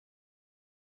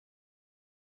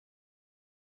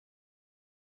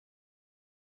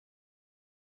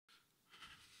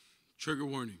Trigger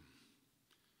warning,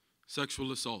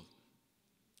 sexual assault.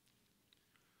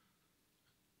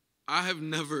 I have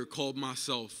never called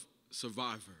myself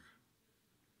survivor.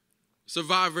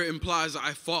 Survivor implies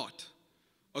I fought,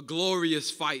 a glorious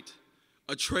fight,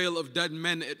 a trail of dead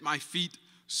men at my feet,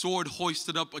 sword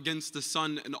hoisted up against the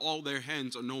sun, and all their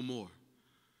hands are no more.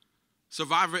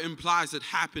 Survivor implies it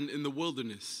happened in the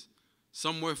wilderness,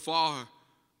 somewhere far,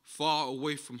 far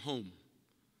away from home.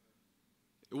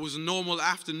 It was a normal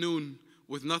afternoon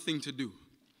with nothing to do.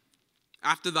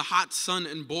 After the hot sun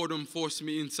and boredom forced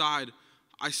me inside,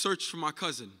 I searched for my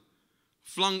cousin,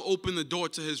 flung open the door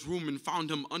to his room and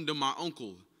found him under my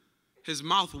uncle. His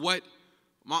mouth wet,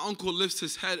 my uncle lifts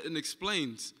his head and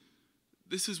explains,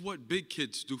 "This is what big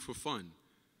kids do for fun."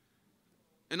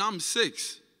 And I'm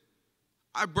 6.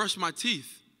 I brush my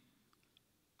teeth.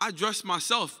 I dress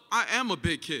myself. I am a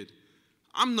big kid.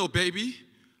 I'm no baby.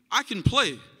 I can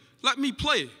play. Let me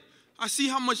play. I see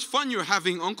how much fun you're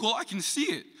having, Uncle. I can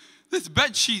see it. This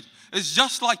bed sheet is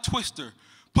just like Twister.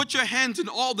 Put your hands in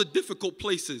all the difficult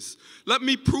places. Let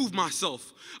me prove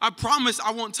myself. I promise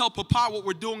I won't tell Papa what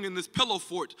we're doing in this pillow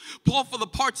fort. Pull for the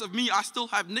parts of me I still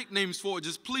have nicknames for.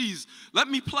 Just please, let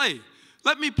me play.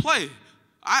 Let me play.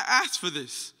 I asked for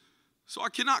this. So I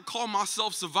cannot call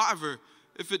myself survivor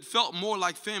if it felt more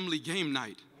like family game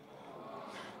night.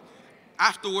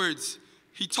 Afterwards,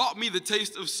 he taught me the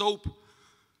taste of soap,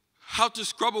 how to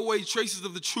scrub away traces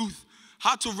of the truth,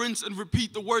 how to rinse and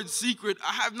repeat the word secret.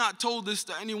 I have not told this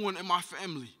to anyone in my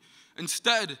family.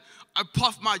 Instead, I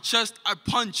puff my chest, I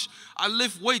punch, I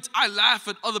lift weights, I laugh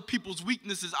at other people's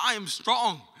weaknesses. I am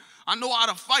strong. I know how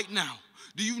to fight now.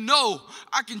 Do you know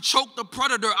I can choke the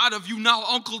predator out of you now,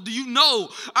 Uncle? Do you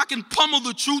know I can pummel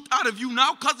the truth out of you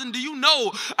now, cousin? Do you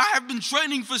know I have been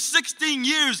training for 16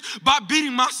 years by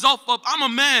beating myself up? I'm a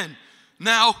man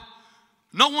now.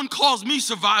 No one calls me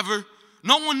survivor.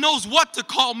 No one knows what to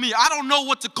call me. I don't know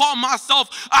what to call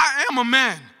myself. I am a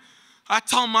man. I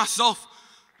tell myself,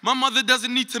 my mother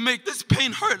doesn't need to make this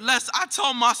pain hurt less. I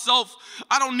tell myself,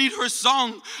 I don't need her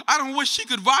song. I don't wish she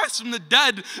could rise from the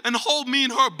dead and hold me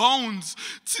in her bones,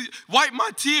 to wipe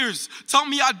my tears, tell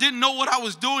me I didn't know what I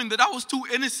was doing, that I was too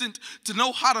innocent to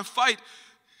know how to fight.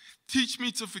 Teach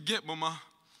me to forget, Mama.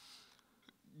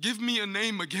 Give me a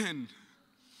name again.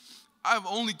 I've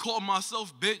only called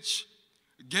myself bitch,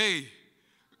 gay,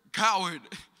 coward.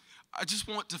 I just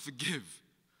want to forgive,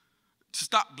 to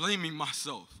stop blaming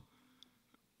myself.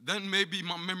 Then maybe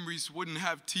my memories wouldn't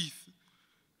have teeth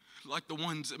like the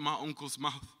ones in my uncle's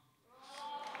mouth.